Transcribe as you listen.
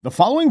The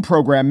following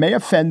program may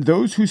offend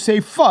those who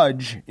say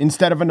fudge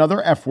instead of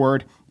another F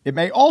word. It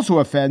may also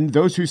offend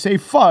those who say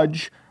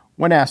fudge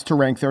when asked to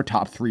rank their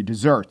top 3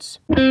 desserts.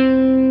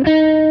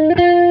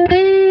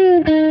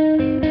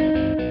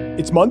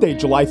 It's Monday,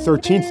 July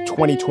 13th,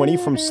 2020.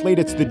 From Slate,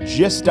 it's The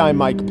Gist. I'm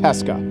Mike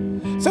Pesca.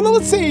 So now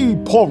let's say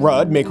Paul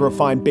Rudd, maker of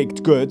fine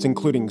baked goods,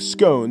 including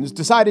scones,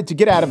 decided to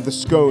get out of the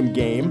scone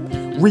game,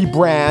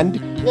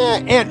 rebrand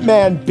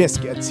Ant-Man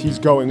biscuits he's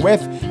going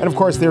with. And of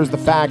course, there's the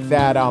fact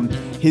that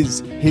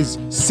his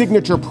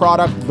signature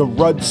product, the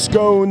Rudd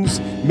scones,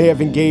 may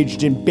have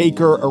engaged in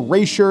baker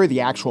erasure. The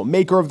actual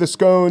maker of the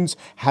scones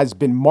has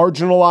been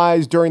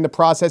marginalized during the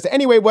process.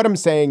 Anyway, what I'm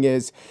saying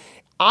is,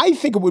 I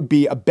think it would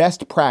be a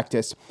best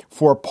practice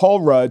for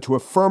Paul Rudd to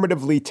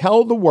affirmatively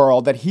tell the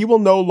world that he will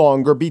no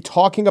longer be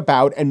talking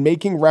about and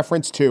making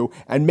reference to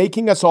and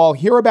making us all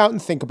hear about and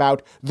think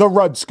about the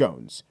Rudd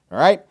scones. All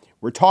right?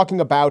 We're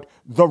talking about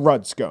the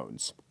Rudd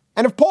scones.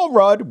 And if Paul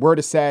Rudd were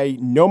to say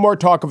no more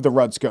talk of the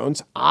Rudd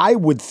scones, I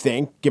would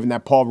think, given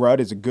that Paul Rudd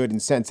is a good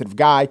and sensitive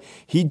guy,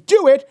 he'd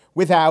do it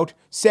without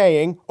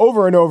saying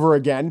over and over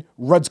again,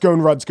 Rudd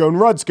scone, Rudd scone,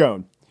 Rudd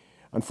scone.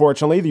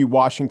 Unfortunately, the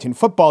Washington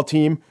football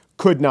team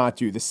could not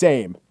do the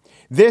same.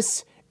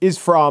 This is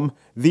from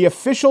the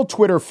official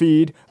Twitter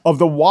feed of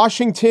the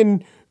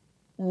Washington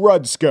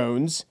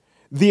Rudscones,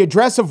 the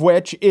address of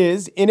which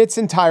is in its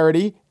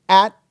entirety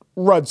at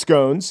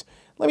Rudscones.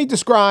 Let me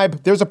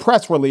describe, there's a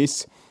press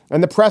release,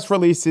 and the press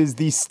release is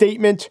the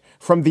statement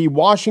from the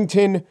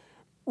Washington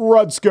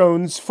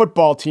Rudscones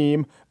football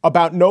team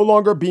about no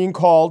longer being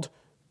called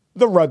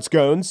the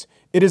Rudscones.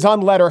 It is on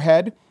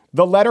letterhead.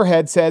 The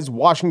letterhead says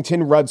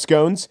Washington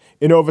Rudscones,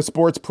 Innova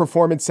Sports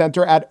Performance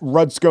Center at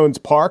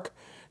Rudscones Park,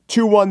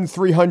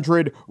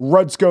 21300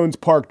 Rudscones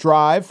Park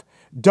Drive,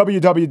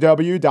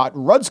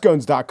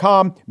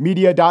 www.rudscones.com,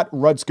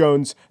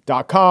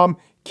 media.rudscones.com.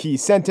 Key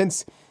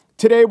sentence.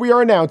 Today we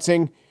are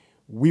announcing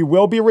we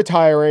will be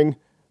retiring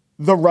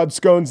the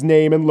Rudscones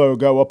name and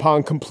logo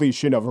upon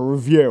completion of a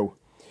review.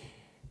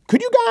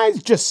 Could you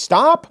guys just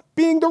stop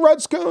being the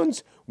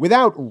Rudscones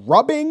without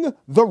rubbing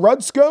the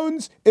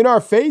Rudscones in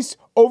our face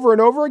over and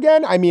over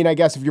again? I mean, I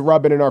guess if you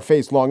rub it in our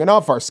face long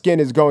enough, our skin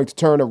is going to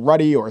turn a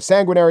ruddy or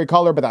sanguinary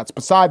color, but that's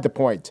beside the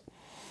point.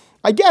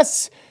 I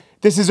guess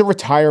this is a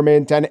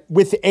retirement, and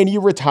with any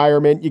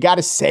retirement, you got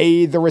to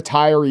say the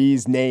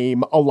retiree's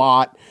name a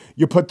lot.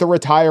 You put the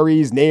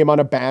retiree's name on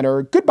a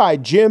banner. Goodbye,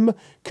 Jim.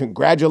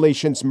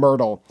 Congratulations,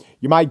 Myrtle.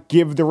 You might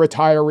give the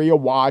retiree a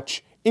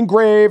watch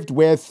engraved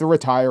with the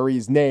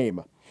retiree's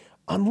name.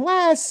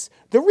 Unless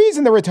the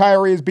reason the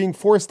retiree is being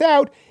forced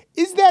out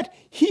is that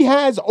he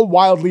has a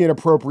wildly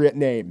inappropriate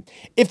name.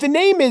 If the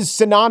name is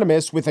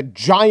synonymous with a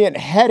giant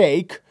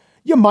headache,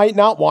 you might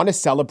not want to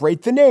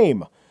celebrate the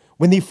name.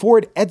 When the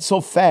Ford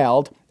Edsel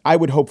failed, I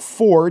would hope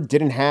Ford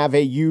didn't have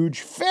a huge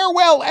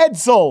farewell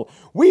Edsel,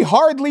 we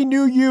hardly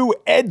knew you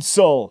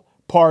Edsel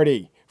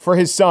party for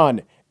his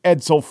son,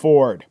 Edsel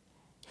Ford.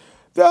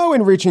 Though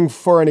in reaching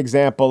for an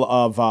example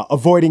of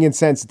avoiding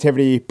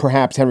insensitivity,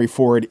 perhaps Henry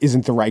Ford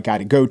isn't the right guy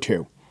to go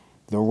to.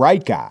 The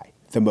right guy,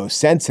 the most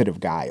sensitive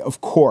guy, of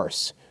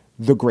course,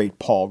 the great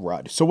Paul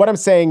Rudd. So what I'm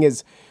saying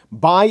is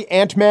buy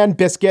Ant-Man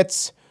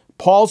biscuits,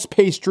 Paul's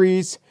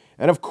pastries,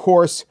 and of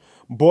course,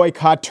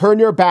 boycott, turn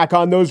your back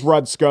on those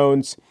Rudd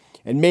scones.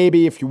 And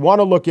maybe if you want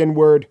to look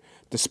inward,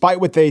 despite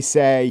what they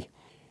say,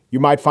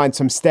 you might find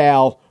some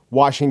stale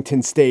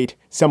Washington State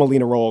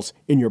semolina rolls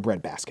in your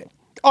breadbasket.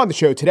 On the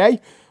show today,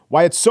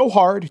 why it's so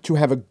hard to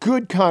have a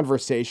good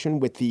conversation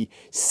with the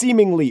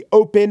seemingly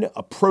open,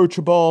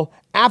 approachable,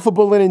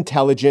 affable, and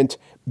intelligent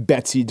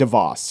Betsy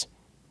DeVos.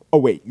 Oh,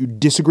 wait, you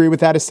disagree with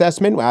that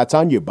assessment? Well, that's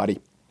on you, buddy.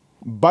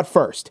 But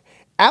first,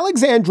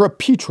 Alexandra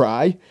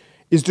Petri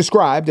is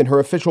described in her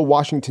official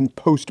Washington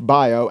Post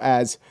bio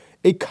as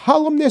a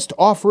columnist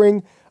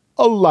offering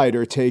a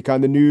lighter take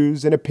on the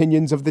news and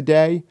opinions of the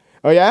day.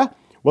 Oh, yeah?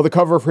 Well, the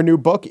cover of her new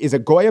book is a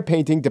Goya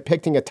painting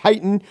depicting a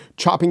titan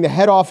chopping the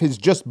head off his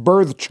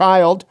just-birthed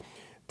child.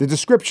 The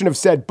description of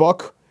said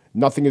book,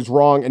 Nothing is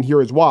Wrong and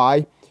Here is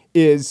Why,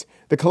 is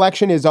the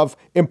collection is of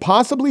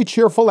impossibly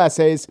cheerful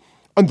essays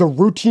on the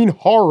routine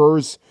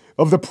horrors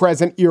of the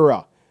present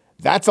era.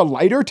 That's a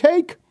lighter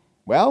take?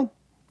 Well,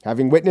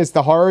 having witnessed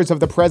the horrors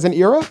of the present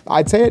era,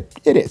 I'd say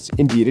it is.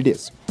 Indeed, it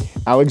is.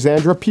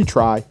 Alexandra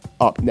Petri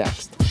up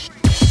next.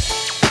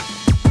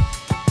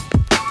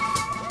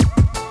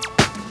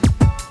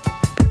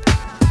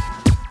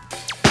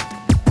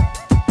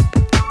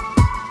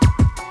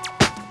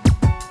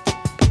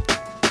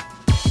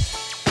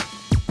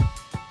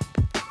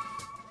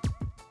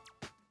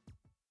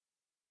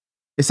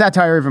 Is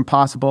satire even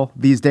possible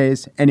these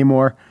days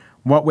anymore?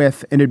 What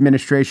with an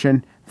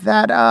administration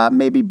that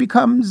maybe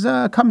comes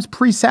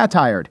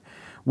pre-satired?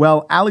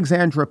 Well,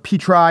 Alexandra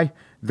Petri,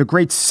 the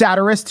great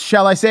satirist,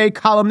 shall I say,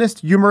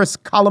 columnist, humorous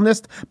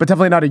columnist, but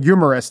definitely not a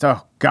humorist.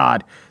 Oh,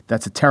 God,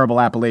 that's a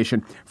terrible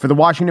appellation. For the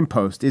Washington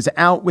Post, is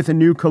out with a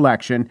new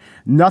collection.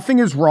 Nothing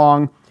is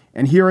Wrong,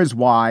 and Here is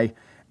Why.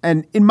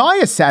 And in my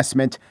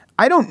assessment,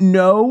 I don't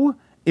know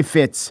if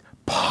it's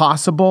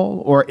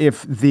possible or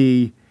if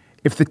the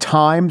if the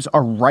times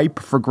are ripe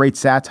for great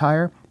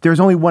satire, there's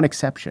only one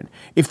exception.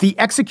 If the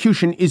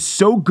execution is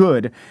so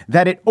good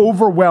that it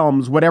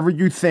overwhelms whatever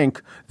you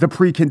think the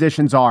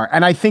preconditions are.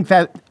 And I think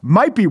that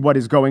might be what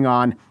is going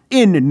on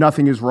in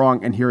Nothing Is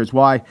Wrong, and here is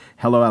why.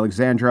 Hello,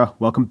 Alexandra.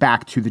 Welcome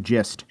back to The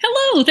Gist.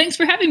 Hello. Thanks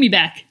for having me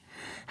back.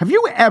 Have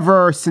you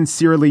ever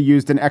sincerely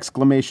used an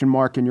exclamation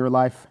mark in your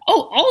life?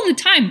 Oh, all the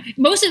time.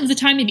 Most of the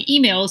time in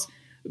emails,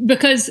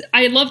 because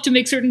I love to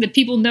make certain that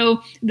people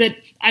know that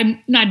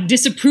I'm not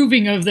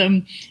disapproving of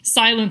them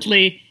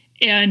silently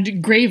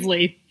and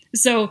gravely.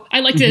 So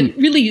I like to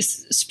really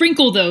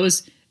sprinkle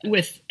those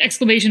with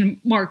exclamation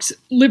marks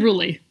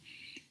liberally.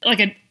 Like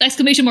an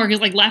exclamation mark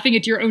is like laughing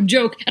at your own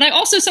joke. And I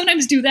also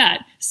sometimes do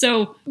that.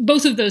 So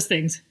both of those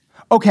things.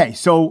 Okay,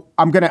 so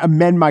I'm going to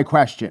amend my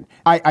question.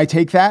 I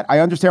take that. I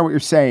understand what you're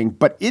saying.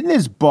 But in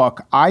this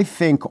book, I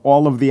think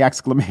all of the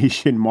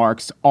exclamation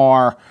marks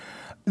are,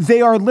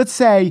 let's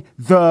say,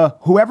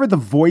 whoever the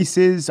voice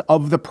is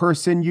of the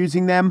person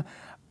using them,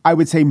 I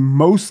would say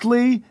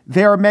mostly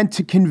they are meant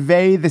to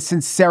convey the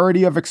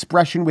sincerity of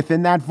expression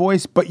within that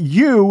voice. But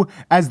you,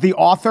 as the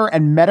author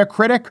and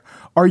metacritic,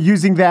 are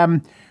using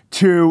them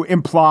to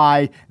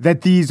imply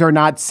that these are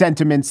not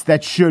sentiments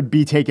that should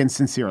be taken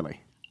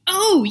sincerely.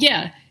 Oh,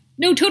 yeah.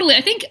 No, totally.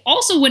 I think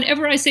also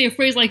whenever I say a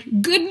phrase like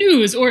good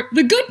news or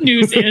the good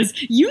news is,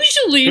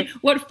 usually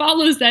what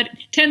follows that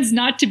tends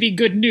not to be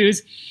good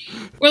news.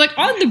 Or like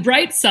on the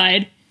bright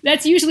side,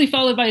 that's usually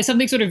followed by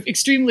something sort of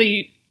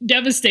extremely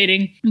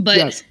devastating. But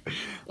yes.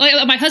 Like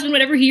my husband,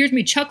 whenever he hears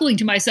me chuckling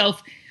to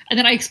myself and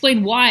then I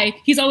explain why,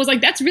 he's always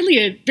like, that's really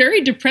a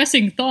very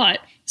depressing thought.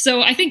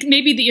 So I think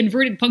maybe the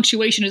inverted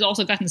punctuation has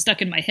also gotten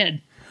stuck in my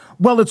head.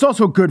 Well, it's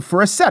also good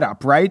for a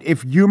setup, right?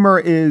 If humor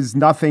is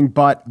nothing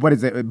but,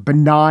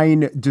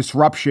 benign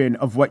disruption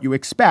of what you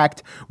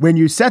expect, when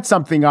you set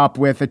something up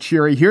with a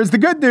cheery, here's the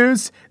good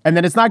news, and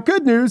then it's not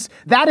good news,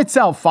 that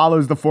itself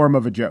follows the form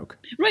of a joke.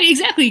 Right,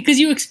 exactly, because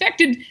you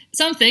expected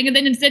something, and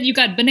then instead you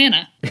got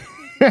banana.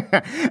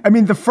 I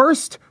mean, the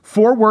first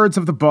 4 words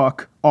of the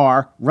book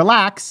are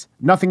relax,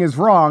 nothing is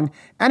wrong,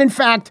 and in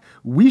fact,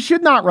 we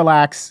should not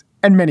relax,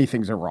 and many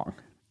things are wrong.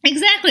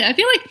 Exactly. I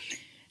feel like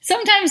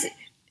sometimes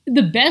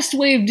the best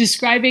way of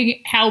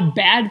describing how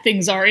bad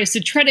things are is to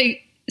try to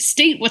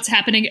state what's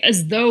happening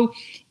as though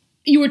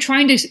you were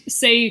trying to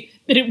say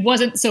that it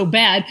wasn't so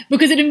bad,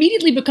 because it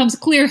immediately becomes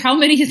clear how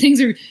many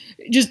things are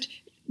just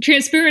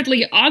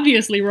transparently,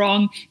 obviously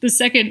wrong the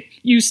second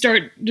you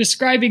start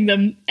describing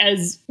them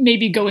as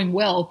maybe going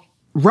well.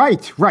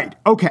 Right.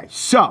 Okay,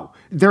 so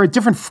there are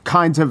different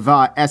kinds of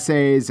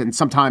essays, and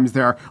sometimes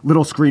there are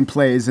little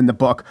screenplays in the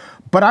book.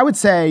 But I would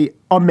say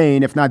a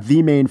main, if not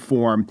the main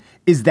form,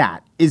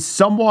 is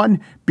someone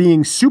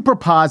being super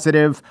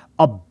positive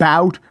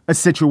about a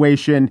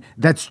situation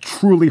that's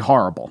truly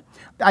horrible.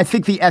 I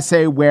think the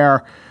essay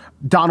where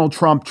Donald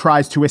Trump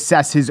tries to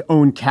assess his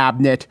own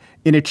cabinet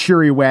in a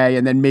cheery way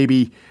and then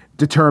maybe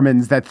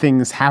determines that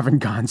things haven't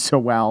gone so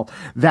well,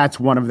 that's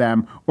one of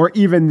them. Or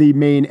even the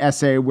main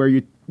essay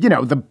where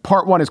the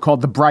part 1 is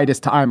called The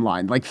Brightest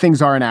Timeline. Like,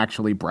 things aren't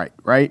actually bright,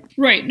 right?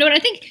 Right. No, and I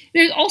think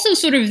there's also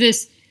sort of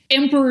this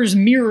emperor's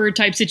mirror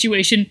type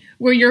situation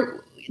where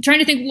you're trying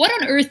to think, what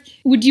on earth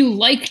would you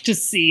like to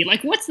see?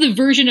 Like, what's the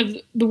version of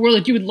the world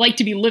that you would like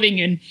to be living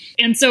in?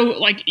 And so,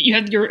 like, you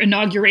have your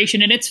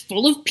inauguration and it's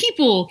full of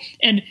people,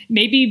 and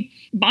maybe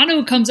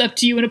Bono comes up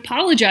to you and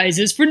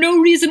apologizes for no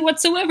reason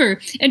whatsoever.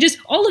 And just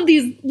all of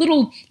these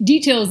little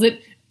details that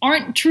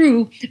aren't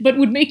true, but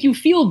would make you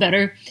feel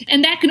better.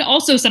 And that can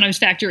also sometimes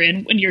factor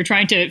in when you're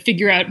trying to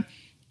figure out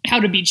how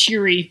to be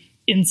cheery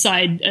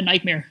inside a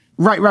nightmare.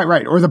 Right.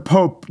 Or the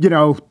Pope,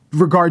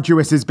 regards you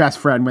as his best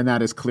friend when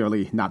that is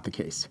clearly not the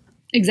case.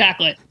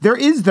 Exactly. There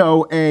is,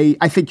 though,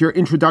 I think your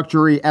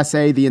introductory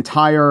essay, the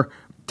entire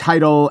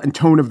title and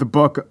tone of the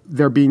book,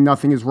 There Being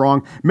Nothing Is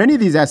Wrong. Many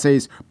of these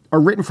essays are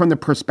written from the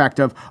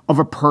perspective of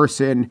a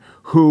person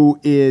who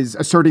is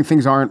asserting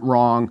things aren't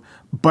wrong,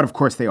 but of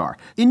course they are.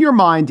 In your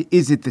mind,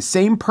 is it the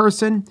same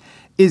person?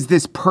 Is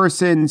this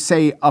person,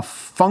 say, a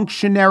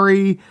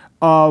functionary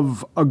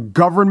of a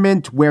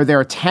government where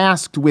they're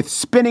tasked with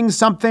spinning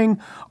something?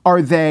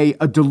 Are they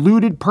a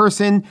deluded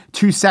person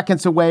 2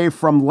 seconds away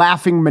from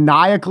laughing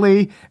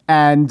maniacally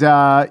and,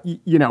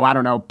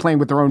 playing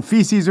with their own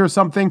feces or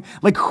something?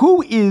 Like,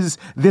 who is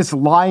this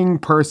lying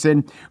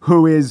person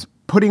who is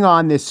putting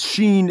on this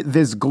sheen,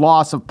 this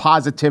gloss of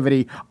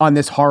positivity on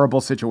this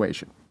horrible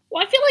situation?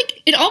 Well, I feel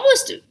like it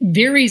almost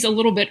varies a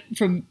little bit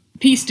from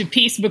piece to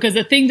piece, because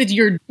the thing that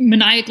you're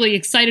maniacally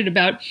excited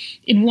about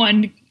in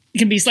one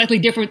can be slightly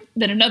different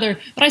than another.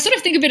 But I sort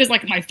of think of it as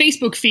like my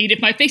Facebook feed.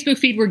 If my Facebook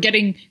feed were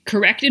getting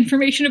correct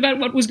information about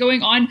what was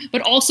going on,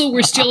 but also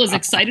we're still as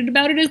excited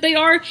about it as they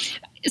are.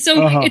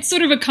 So It's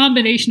sort of a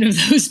combination of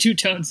those two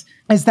tones.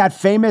 Is that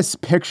famous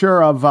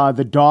picture of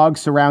the dog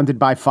surrounded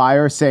by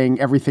fire saying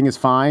everything is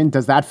fine?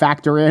 Does that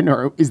factor in,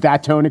 or is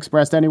that tone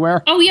expressed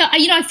anywhere? Oh, yeah.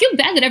 I feel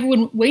bad that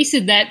everyone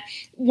wasted that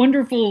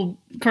wonderful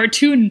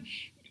cartoon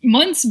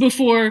months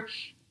before.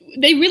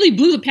 They really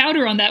blew the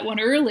powder on that one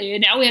early,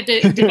 and now we have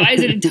to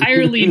devise an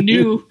entirely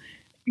new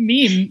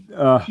meme.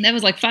 That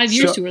was like 5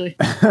 years too early.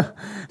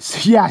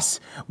 Yes.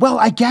 Well,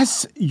 I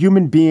guess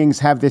human beings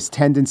have this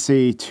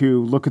tendency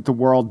to look at the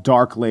world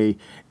darkly,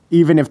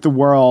 even if the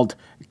world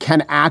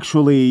can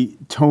actually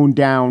tone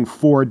down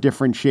 4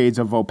 different shades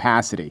of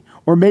opacity.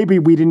 Or maybe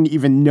we didn't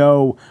even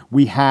know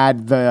we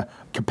had the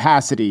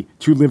capacity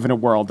to live in a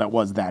world that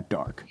was that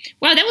dark.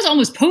 Wow, that was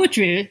almost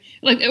poetry.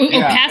 Like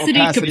opacity,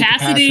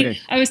 capacity.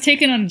 I was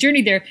taken on a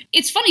journey there.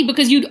 It's funny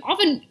because you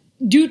often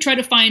do try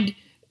to find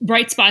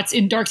bright spots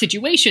in dark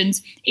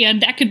situations, and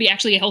that could be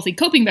actually a healthy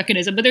coping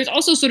mechanism. But there's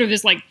also sort of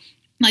this like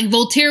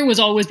Voltaire was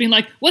always being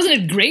like, wasn't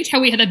it great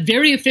how we had that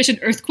very efficient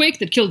earthquake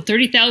that killed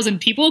 30,000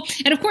 people?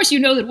 And of course, you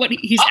know that what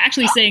he's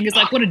actually saying is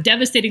like, what a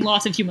devastating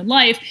loss of human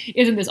life.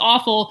 Isn't this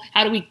awful?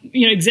 How do we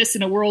exist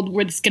in a world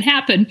where this can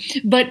happen?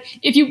 But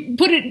if you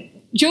put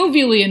it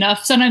jovially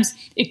enough, sometimes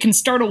it can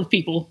startle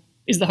people,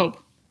 is the hope.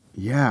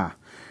 Yeah.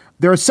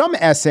 There are some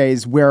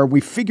essays where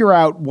we figure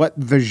out what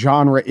the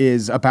genre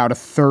is about a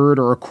third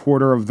or a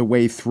quarter of the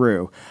way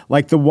through,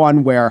 like the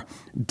one where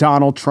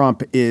Donald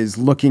Trump is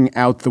looking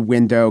out the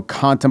window,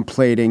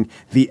 contemplating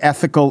the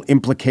ethical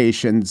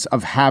implications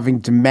of having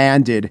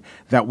demanded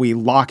that we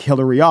lock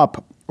Hillary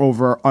up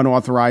over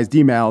unauthorized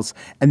emails,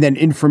 and then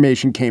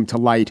information came to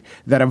light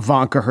that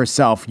Ivanka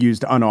herself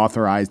used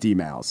unauthorized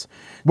emails.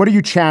 What are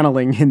you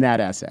channeling in that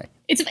essay?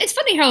 It's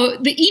funny how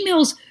the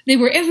emails, they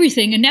were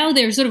everything, and now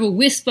they're sort of a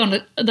wisp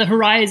on the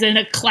horizon,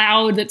 a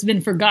cloud that's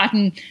been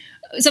forgotten,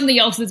 something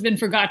else that's been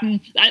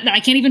forgotten. I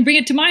can't even bring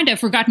it to mind.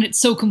 I've forgotten it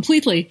so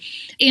completely.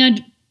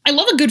 And I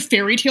love a good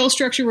fairy tale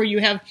structure where you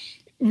have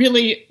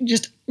really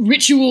just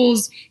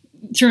rituals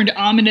turned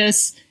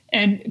ominous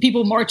and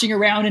people marching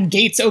around and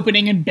gates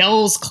opening and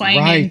bells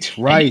clanging.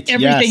 Right,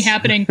 and everything yes.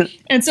 happening.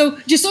 And so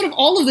just sort of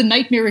all of the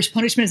nightmarish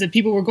punishments that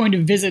people were going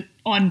to visit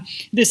on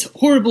this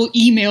horrible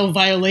email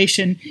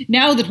violation,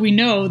 now that we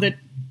know that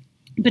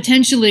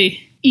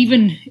potentially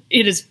even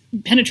it has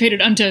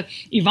penetrated unto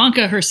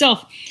Ivanka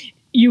herself,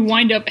 you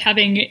wind up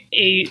having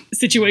a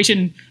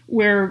situation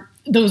where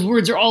those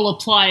words are all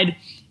applied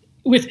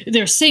with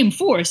their same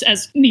force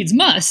as needs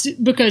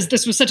must, because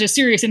this was such a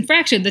serious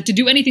infraction that to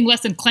do anything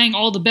less than clang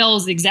all the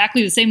bells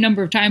exactly the same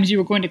number of times you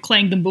were going to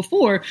clang them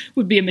before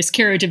would be a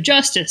miscarriage of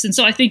justice. And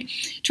so I think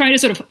trying to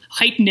sort of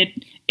heighten it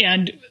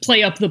and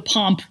play up the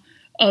pomp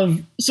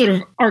of sort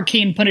of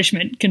arcane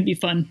punishment can be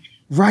fun.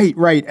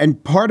 Right.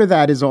 And part of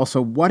that is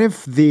also, what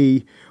if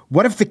the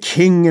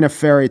king in a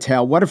fairy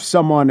tale, what if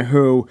someone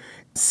who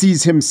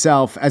sees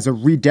himself as a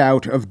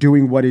redoubt of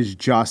doing what is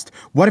just,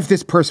 what if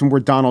this person were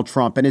Donald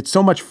Trump? And it's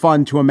so much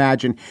fun to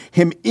imagine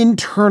him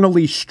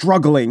internally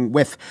struggling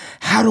with,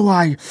 how do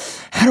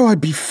I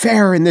be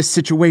fair in this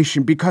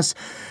situation? Because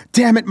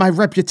damn it, my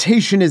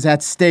reputation is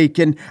at stake,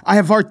 and I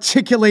have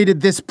articulated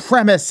this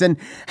premise, and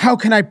how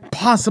can I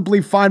possibly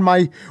find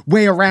my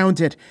way around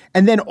it?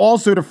 And then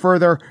also to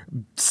further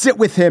sit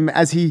with him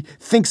as he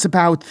thinks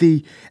about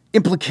the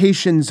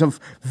implications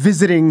of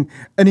visiting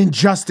an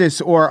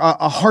injustice or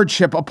a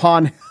hardship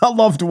upon a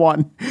loved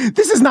one.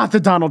 This is not the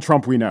Donald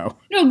Trump we know.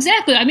 No,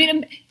 exactly. I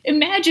mean,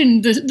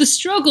 imagine the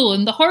struggle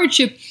and the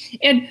hardship,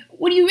 and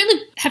when you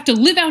really have to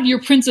live out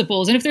your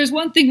principles. And if there's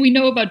one thing we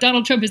know about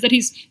Donald Trump is that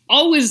he's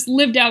always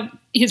lived out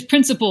his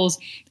principles.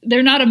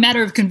 They're not a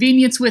matter of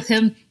convenience with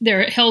him.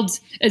 They're held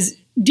as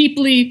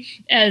deeply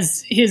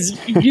as his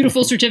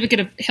beautiful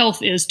certificate of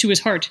health is to his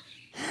heart.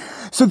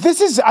 So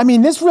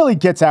this really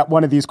gets at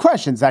one of these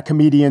questions that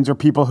comedians or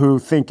people who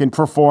think and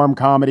perform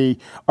comedy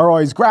are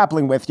always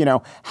grappling with,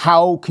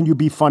 how can you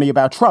be funny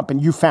about Trump?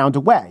 And you found a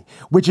way,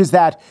 which is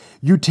that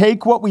you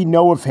take what we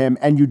know of him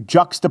and you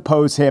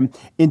juxtapose him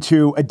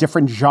into a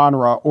different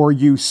genre, or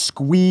you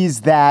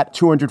squeeze that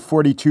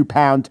 242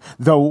 pound,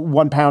 though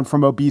 1 pound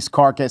from obese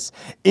carcass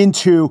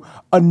into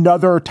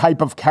another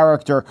type of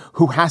character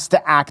who has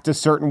to act a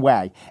certain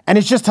way. And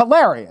it's just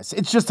hilarious.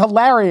 It's just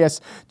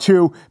hilarious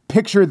to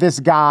picture this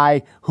guy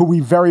who we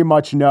very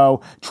much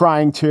know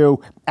trying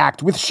to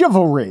act with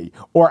chivalry,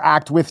 or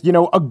act with,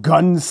 a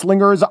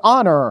gunslinger's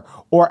honor,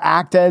 or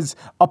act as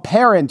a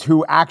parent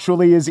who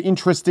actually is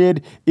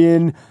interested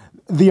in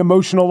the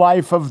emotional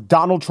life of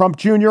Donald Trump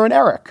Jr. and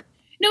Eric.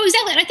 No,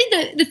 exactly. And I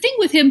think the thing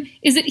with him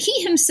is that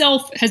he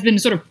himself has been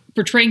sort of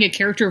portraying a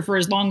character for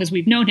as long as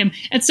we've known him.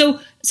 And so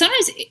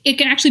sometimes it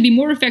can actually be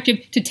more effective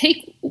to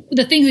take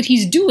the things that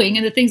he's doing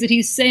and the things that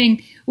he's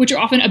saying, which are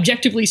often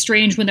objectively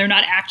strange when they're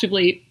not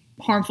actively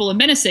harmful and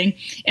menacing,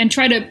 and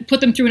try to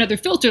put them through another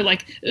filter.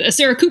 Like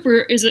Sarah Cooper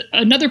is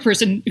another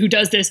person who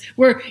does this,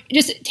 where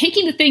just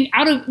taking the thing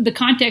out of the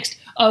context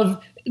of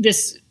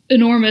this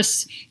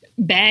enormous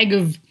bag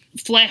of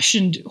flesh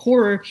and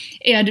horror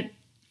and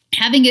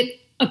having it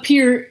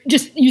appear,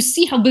 just you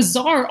see how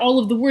bizarre all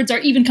of the words are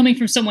even coming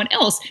from someone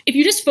else. If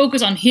you just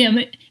focus on him,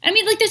 I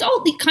mean, like there's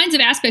all the kinds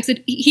of aspects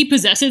that he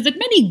possesses that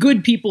many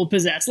good people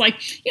possess. Like,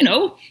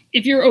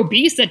 if you're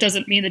obese, that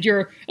doesn't mean that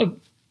you're a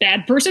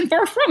bad person,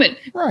 far from it.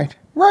 Right.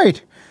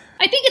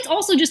 I think it's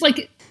also just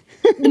like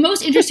the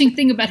most interesting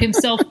thing about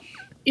himself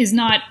is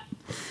not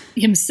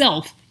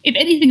himself. If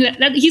anything,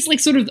 that he's like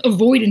sort of a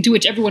void into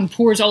which everyone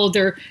pours all of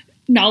their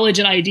knowledge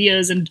and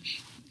ideas and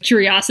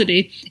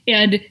curiosity.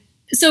 And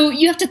so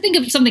you have to think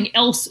of something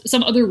else,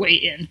 some other way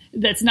in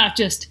that's not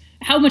just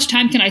how much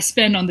time can I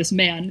spend on this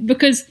man?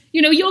 Because,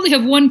 you only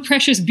have one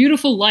precious,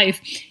 beautiful life.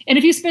 And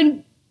if you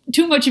spend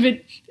too much of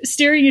it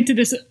staring into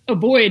this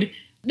void,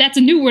 that's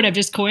a new word I've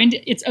just coined.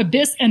 It's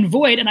abyss and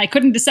void. And I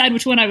couldn't decide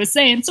which one I was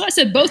saying. So I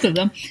said both of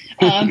them.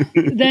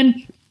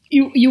 Then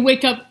you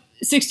wake up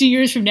 60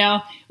 years from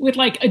now with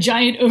like a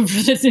giant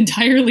oeuvre that's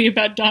entirely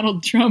about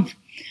Donald Trump.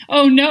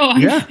 Oh no,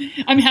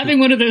 I'm having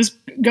one of those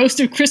Ghost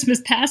of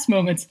Christmas Past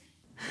moments.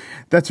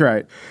 That's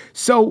right.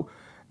 So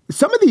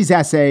some of these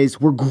essays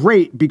were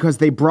great because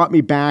they brought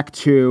me back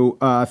to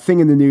a thing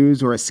in the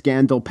news or a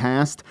scandal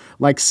past,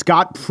 like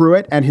Scott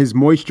Pruitt and his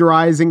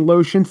moisturizing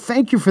lotion.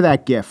 Thank you for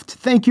that gift.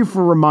 Thank you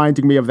for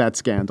reminding me of that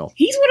scandal.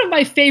 He's one of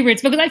my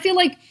favorites because I feel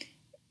like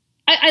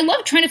I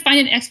love trying to find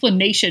an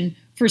explanation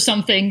for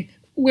something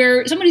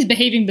where somebody's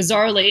behaving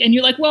bizarrely and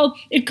you're like, well,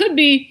 it could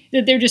be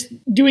that they're just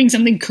doing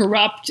something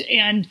corrupt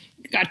and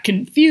got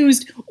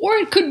confused, or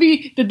it could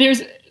be that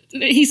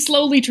he's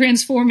slowly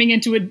transforming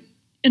into an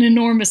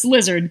enormous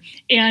lizard.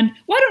 And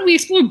why don't we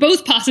explore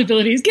both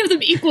possibilities, give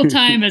them equal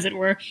time, as it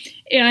were.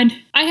 And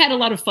I had a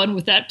lot of fun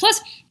with that.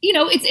 Plus,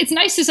 it's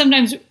nice to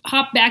sometimes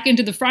hop back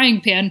into the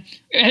frying pan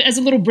as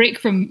a little break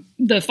from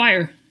the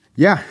fire.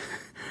 Yeah.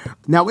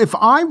 Now, if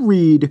I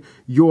read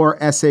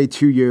your essay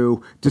to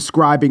you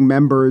describing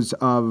members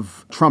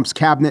of Trump's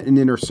cabinet and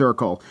inner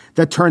circle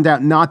that turned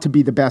out not to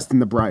be the best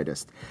and the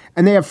brightest,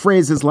 and they have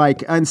phrases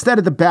like, instead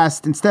of the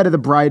best, instead of the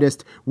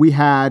brightest, we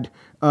had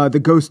the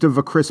ghost of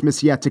a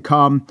Christmas yet to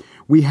come.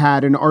 We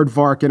had an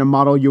aardvark in a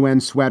Model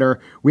UN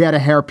sweater. We had a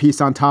hairpiece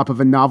on top of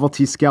a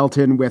novelty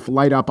skeleton with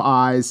light up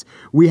eyes.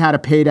 We had a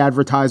paid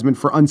advertisement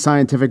for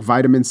unscientific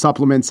vitamin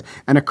supplements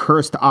and a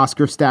cursed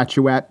Oscar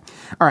statuette.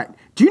 All right.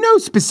 Do you know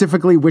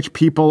specifically which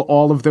people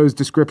all of those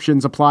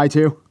descriptions apply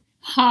to?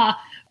 I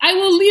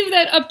will leave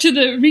that up to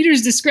the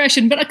reader's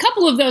discretion, but a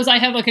couple of those I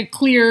have like a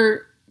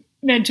clear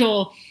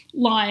mental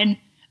line.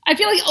 I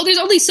feel like there's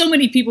only so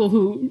many people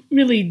who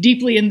really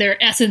deeply in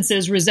their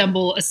essences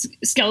resemble a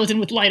skeleton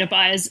with light up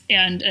eyes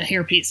and a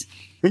hairpiece.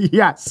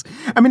 Yes.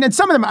 I mean, and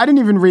some of them, I didn't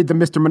even read the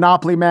Mr.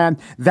 Monopoly Man.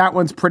 That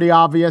one's pretty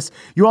obvious.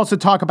 You also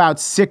talk about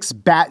six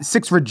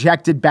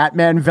rejected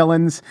Batman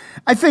villains.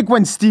 I think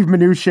when Steve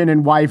Mnuchin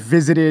and wife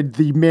visited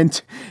the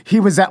Mint,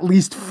 he was at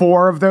least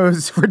 4 of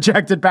those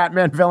rejected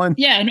Batman villains.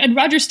 Yeah, and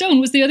Roger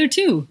Stone was the other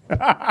 2.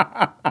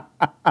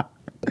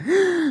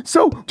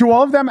 So do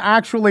all of them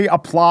actually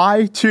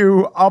apply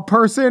to a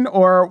person,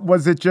 or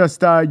was it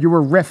just you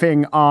were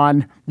riffing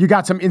on, you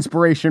got some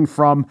inspiration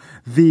from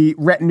the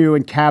retinue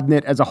and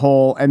cabinet as a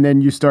whole, and then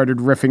you started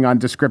riffing on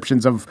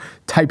descriptions of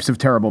types of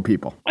terrible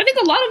people? I think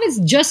a lot of it's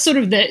just sort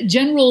of the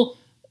general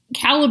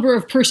caliber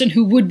of person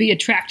who would be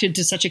attracted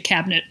to such a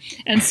cabinet.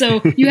 And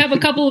so you have a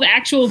couple of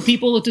actual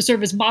people to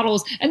serve as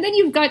models, and then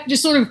you've got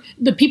just sort of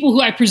the people who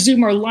I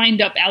presume are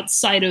lined up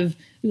outside of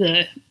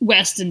the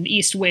West and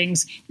East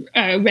wings,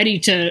 ready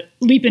to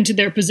leap into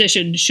their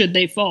position should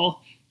they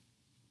fall.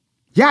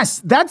 Yes,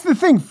 that's the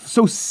thing.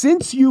 So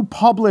since you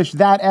published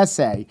that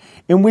essay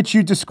in which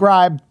you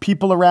described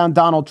people around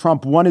Donald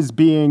Trump, one as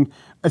being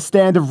a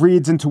stand of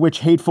reeds into which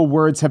hateful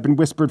words have been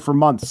whispered for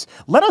months,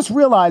 let us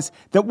realize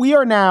that we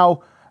are now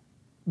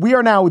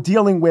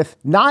dealing with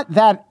not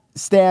that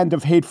stand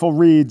of hateful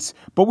reeds,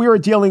 but we are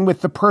dealing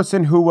with the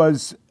person who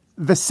was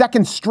the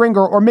second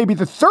stringer or maybe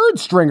the third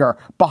stringer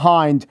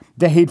behind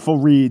the hateful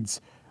reeds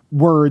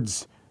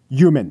words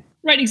human.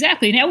 Right,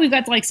 exactly. Now we've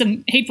got like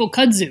some hateful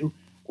kudzu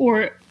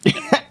or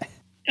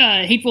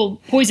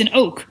hateful poison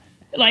oak.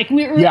 Like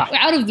we're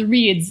out of the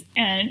reeds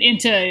and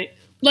into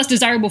less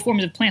desirable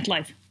forms of plant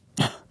life.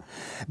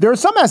 There are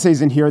some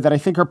essays in here that I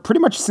think are pretty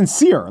much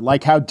sincere,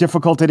 like how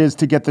difficult it is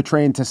to get the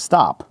train to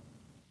stop.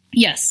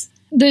 Yes.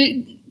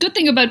 The good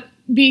thing about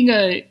being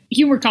a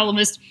humor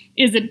columnist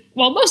is that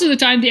while most of the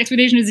time the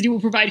expectation is that you will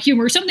provide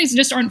humor, some things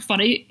just aren't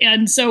funny.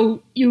 And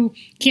so you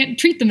can't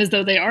treat them as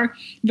though they are,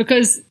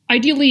 because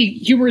ideally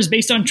humor is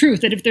based on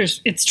truth. That if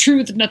it's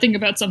true that nothing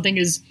about something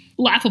is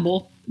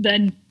laughable,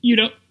 then you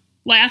don't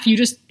laugh. You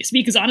just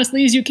speak as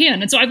honestly as you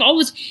can. And so I've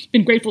always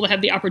been grateful to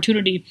have the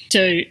opportunity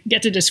to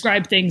get to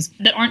describe things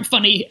that aren't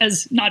funny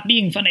as not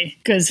being funny.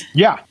 Because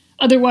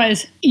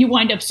otherwise you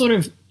wind up sort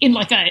of in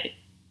like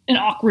an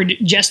awkward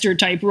jester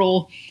type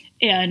role,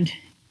 and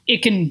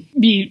it can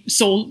be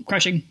soul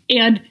crushing.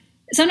 And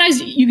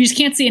sometimes you just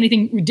can't see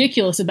anything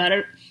ridiculous about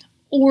it,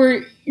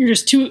 or you're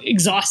just too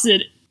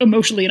exhausted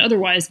emotionally and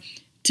otherwise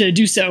to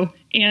do so.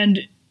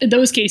 And in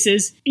those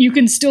cases, you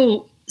can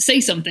still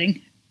say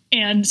something,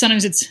 and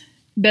sometimes it's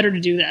better to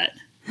do that.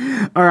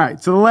 All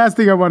right. So the last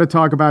thing I want to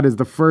talk about is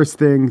the first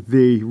thing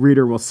the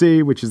reader will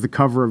see, which is the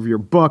cover of your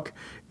book.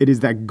 It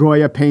is that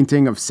Goya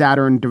painting of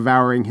Saturn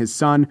devouring his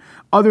son.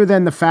 Other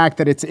than the fact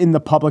that it's in the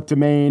public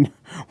domain,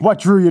 what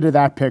drew you to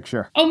that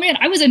picture? Oh, man,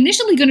 I was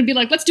initially going to be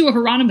like, let's do a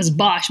Hieronymus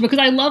Bosch, because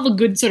I love a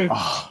good sort of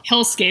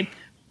hellscape.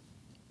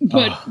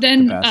 But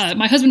then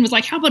my husband was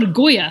like, how about a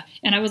Goya?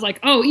 And I was like,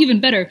 oh,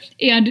 even better.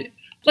 And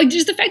Like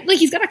just the fact, like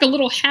he's got like a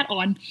little hat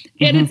on,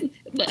 and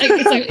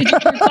it's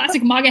like a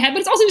classic MAGA hat, but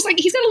it's also just like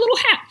he's got a little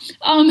hat.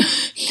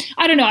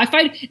 I don't know. I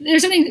find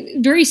there's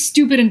something very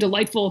stupid and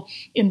delightful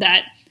in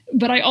that,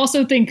 but I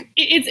also think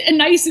it's a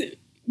nice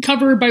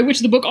cover by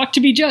which the book ought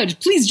to be judged.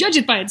 Please judge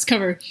it by its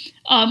cover,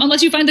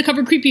 unless you find the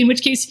cover creepy, in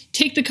which case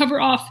take the cover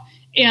off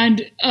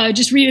and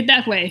just read it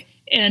that way,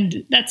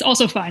 and that's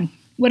also fine.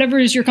 Whatever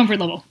is your comfort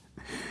level.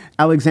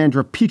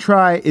 Alexandra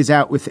Petri is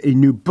out with a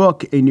new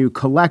book, a new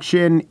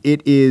collection.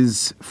 It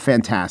is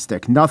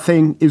fantastic.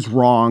 Nothing is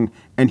wrong,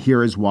 and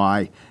here is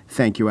why.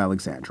 Thank you,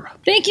 Alexandra.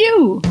 Thank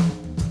you.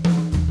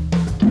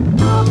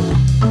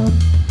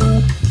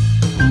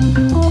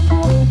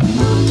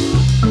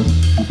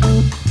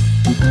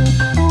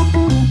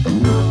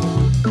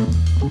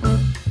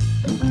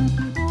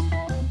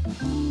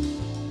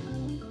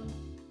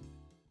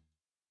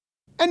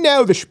 And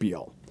now the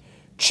spiel.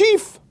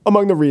 Chief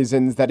among the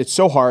reasons that it's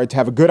so hard to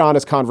have a good,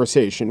 honest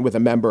conversation with a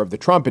member of the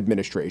Trump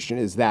administration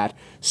is that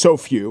so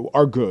few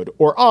are good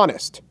or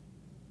honest.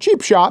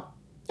 Cheap shot,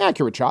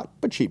 accurate shot,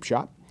 but cheap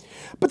shot.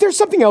 But there's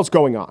something else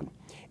going on.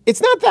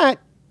 It's not that,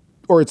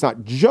 or it's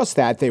not just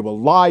that they will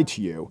lie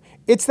to you.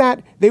 It's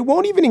that they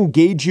won't even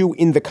engage you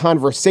in the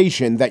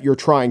conversation that you're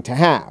trying to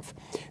have.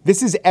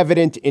 This is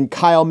evident in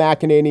Kyle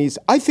McEnany's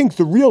 "I think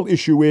the real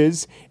issue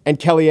is," and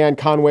Kellyanne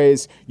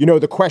Conway's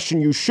 "the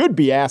question you should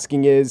be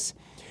asking is,"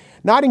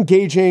 not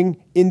engaging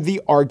in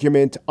the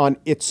argument on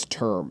its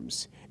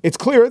terms. It's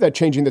clear that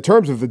changing the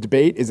terms of the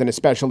debate is an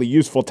especially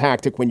useful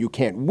tactic when you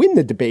can't win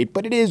the debate,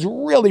 but it is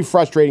really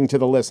frustrating to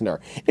the listener.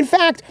 In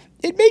fact,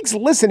 it makes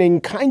listening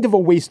kind of a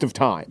waste of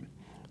time.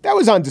 That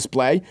was on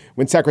display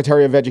when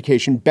Secretary of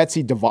Education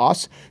Betsy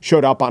DeVos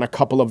showed up on a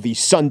couple of the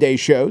Sunday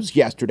shows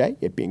yesterday,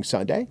 it being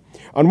Sunday.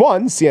 On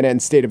one,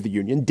 CNN's State of the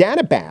Union,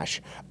 Dana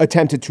Bash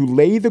attempted to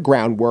lay the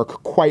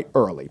groundwork quite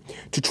early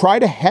to try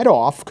to head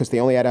off, because they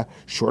only had a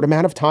short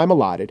amount of time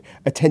allotted,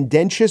 a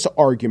tendentious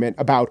argument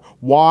about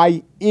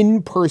why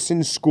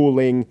in-person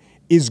schooling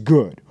is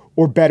good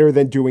or better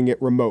than doing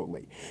it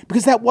remotely.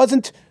 Because that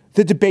wasn't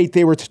the debate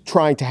they were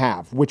trying to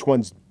have, which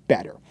one's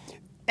better.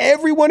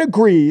 Everyone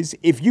agrees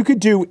if you could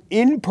do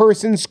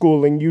in-person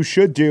schooling, you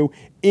should do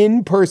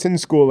in-person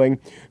schooling,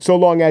 so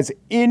long as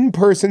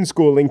in-person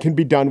schooling can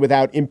be done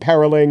without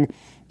imperiling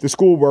the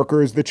school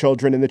workers, the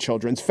children, and the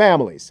children's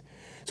families.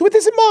 So with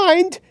this in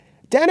mind,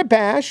 Dana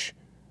Bash,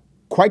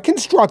 quite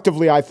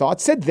constructively, I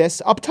thought, said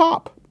this up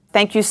top.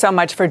 Thank you so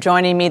much for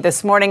joining me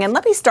this morning. And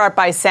let me start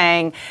by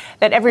saying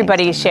that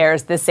everybody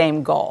shares the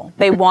same goal.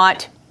 They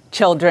want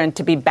children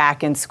to be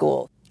back in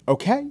school.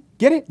 Okay,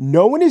 get it?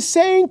 No one is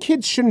saying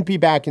kids shouldn't be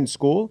back in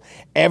school.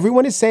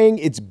 Everyone is saying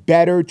it's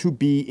better to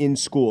be in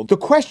school. The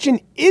question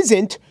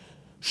isn't,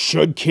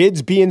 should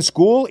kids be in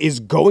school? Is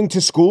going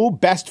to school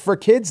best for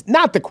kids?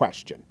 Not the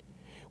question.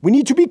 We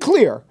need to be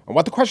clear on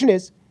what the question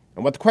is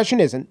and what the question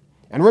isn't.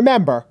 And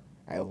remember,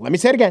 let me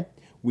say it again,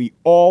 we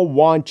all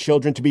want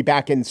children to be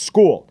back in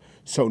school.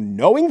 So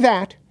knowing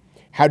that,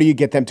 how do you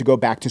get them to go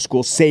back to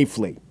school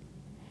safely?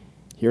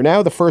 Here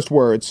now the first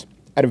words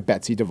out of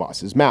Betsy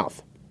DeVos's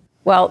mouth.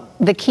 Well,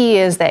 the key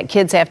is that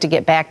kids have to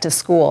get back to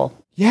school.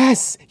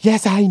 Yes,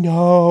 I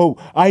know.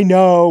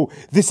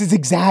 This is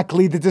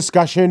exactly the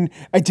discussion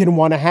I didn't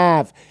want to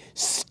have.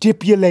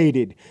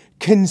 Stipulated,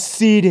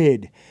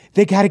 conceded.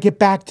 They got to get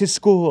back to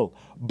school.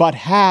 But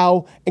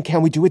how, and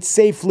can we do it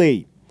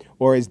safely?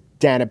 Or as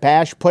Dana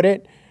Bash put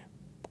it,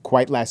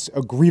 quite less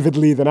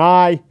aggrievedly than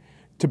I,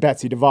 to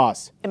Betsy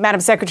DeVos. Madam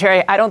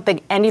Secretary, I don't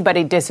think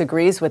anybody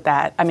disagrees with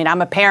that. I mean,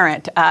 I'm a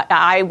parent.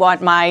 I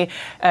want my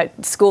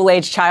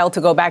school-age child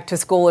to go back to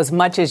school as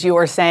much as you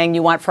are saying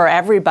you want for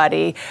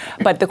everybody.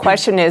 But the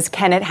question is,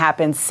 can it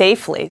happen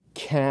safely?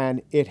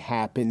 Can it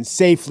happen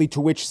safely? To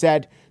which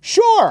said,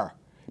 sure,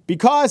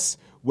 because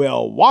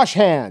we'll wash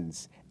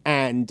hands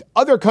and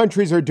other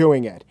countries are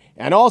doing it.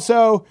 And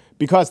also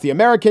because the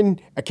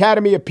American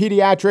Academy of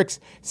Pediatrics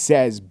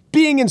says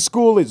being in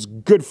school is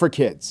good for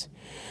kids.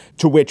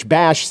 To which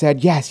Bash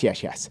said,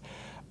 yes.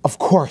 Of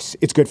course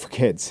it's good for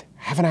kids.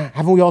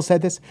 Haven't we all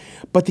said this?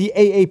 But the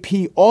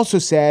AAP also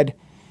said,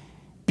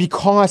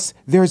 because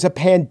there's a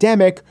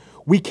pandemic,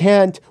 we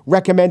can't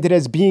recommend it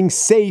as being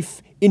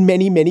safe in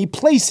many, many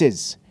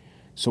places.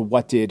 So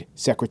what did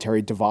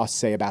Secretary DeVos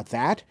say about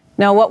that?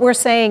 No, what we're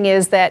saying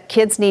is that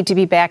kids need to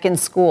be back in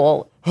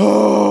school.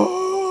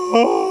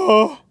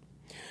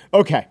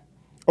 Okay,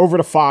 over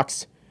to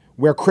Fox,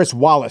 where Chris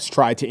Wallace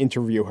tried to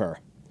interview her.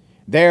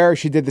 There,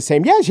 she did the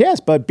same, yes,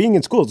 but being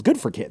in school is good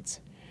for kids.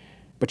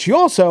 But she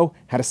also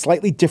had a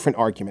slightly different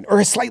argument,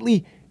 or a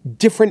slightly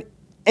different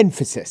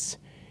emphasis.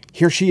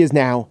 Here she is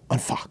now on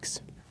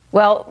Fox.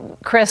 Well,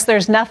 Chris,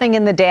 there's nothing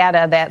in the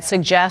data that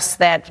suggests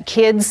that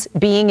kids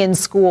being in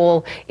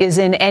school is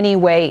in any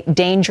way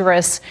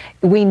dangerous.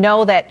 We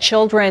know that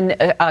children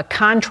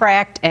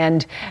contract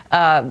and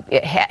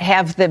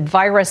have the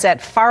virus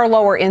at far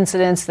lower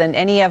incidence than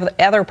any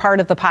other part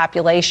of the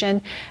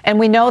population. And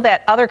we know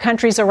that other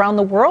countries around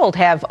the world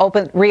have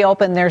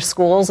reopened their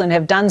schools and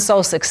have done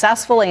so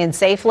successfully and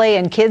safely.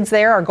 And kids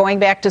there are going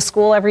back to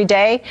school every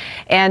day.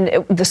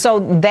 And so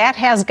that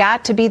has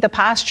got to be the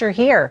posture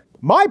here.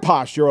 My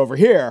posture over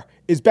here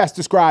is best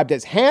described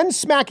as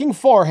hand-smacking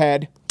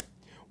forehead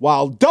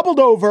while doubled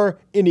over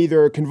in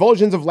either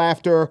convulsions of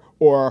laughter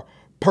or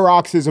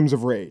paroxysms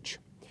of rage.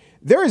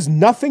 There is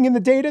nothing in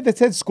the data that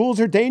says schools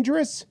are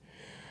dangerous.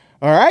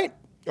 All right,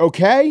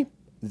 okay,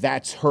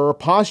 that's her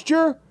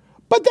posture.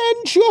 But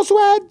then she also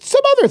had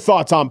some other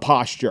thoughts on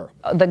posture.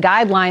 The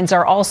guidelines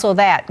are also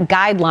that,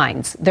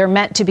 guidelines. They're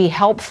meant to be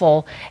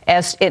helpful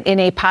as in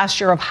a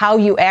posture of how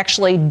you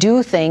actually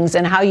do things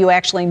and how you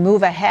actually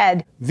move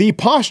ahead. The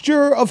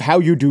posture of how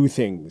you do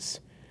things.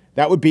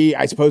 That would be,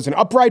 I suppose, an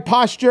upright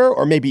posture,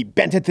 or maybe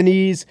bent at the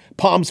knees,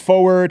 palms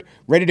forward,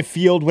 ready to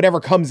field whatever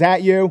comes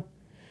at you.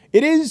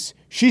 It is,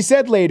 she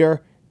said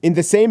later in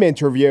the same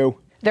interview,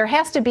 there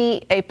has to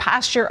be a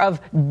posture of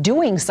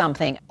doing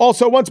something.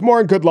 Also, once more,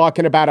 and good luck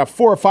in about a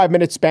 4 or 5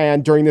 minute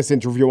span during this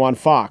interview on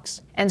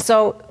Fox. And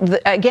so,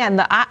 again,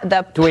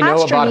 the do we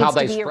know about needs how to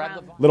they be spread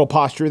around. Little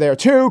posture there,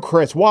 too.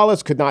 Chris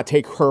Wallace could not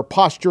take her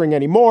posturing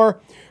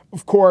anymore.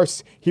 Of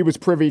course, he was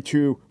privy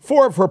to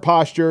 4 of her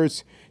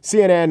postures.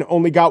 CNN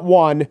only got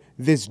 1,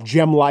 this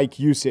gem-like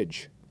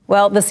usage.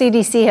 Well, the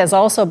CDC has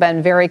also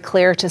been very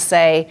clear to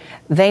say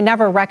they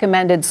never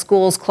recommended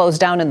schools close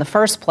down in the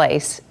first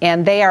place,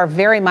 and they are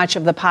very much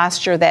of the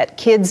posture that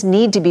kids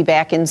need to be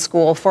back in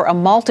school for a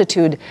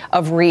multitude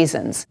of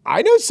reasons.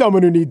 I know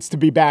someone who needs to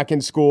be back in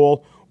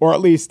school, or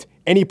at least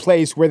any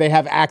place where they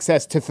have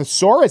access to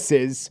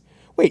thesauruses.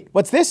 Wait,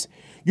 what's this?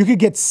 You could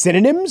get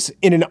synonyms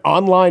in an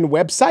online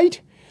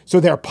website?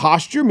 So their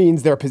posture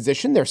means their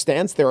position, their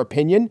stance, their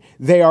opinion.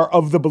 They are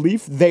of the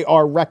belief they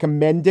are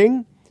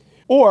recommending.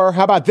 Or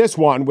how about this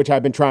one, which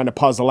I've been trying to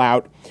puzzle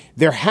out?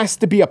 There has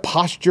to be a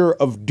posture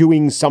of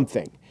doing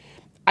something.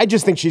 I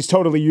just think she's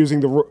totally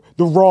using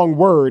the wrong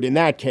word in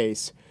that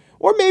case.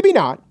 Or maybe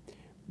not.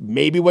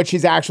 Maybe what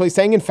she's actually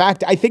saying, in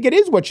fact, I think it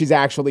is what she's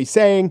actually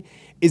saying,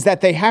 is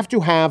that they have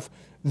to have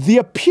the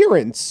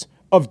appearance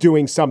of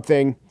doing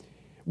something,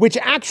 which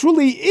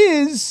actually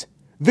is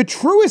the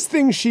truest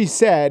thing she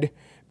said,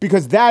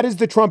 because that is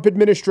the Trump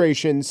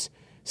administration's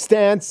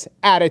stance,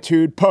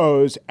 attitude,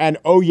 pose, and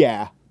oh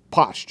yeah,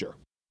 posture.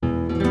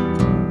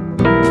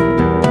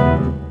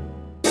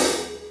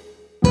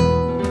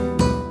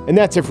 And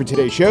that's it for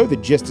today's show. The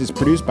Gist is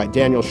produced by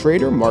Daniel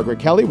Schrader, Margaret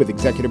Kelly, with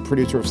executive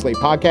producer of Slate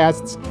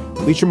Podcasts,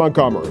 Alicia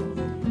Montgomery.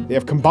 They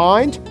have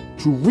combined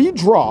to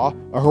redraw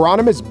a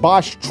Hieronymus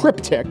Bosch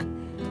triptych.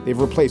 They've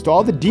replaced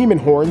all the demon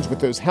horns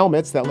with those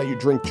helmets that let you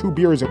drink 2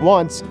 beers at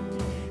once.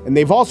 And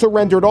they've also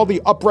rendered all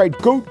the upright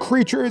goat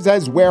creatures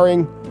as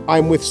wearing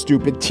I'm with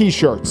stupid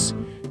t-shirts.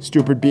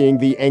 Stupid being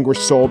the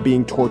anguished soul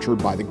being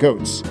tortured by the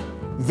goats.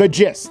 The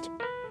Gist.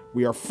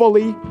 We are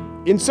fully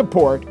in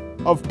support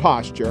of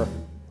posture.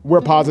 We're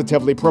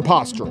positively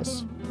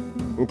preposterous.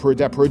 Umpru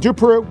de Peru du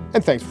Peru,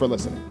 and thanks for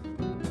listening.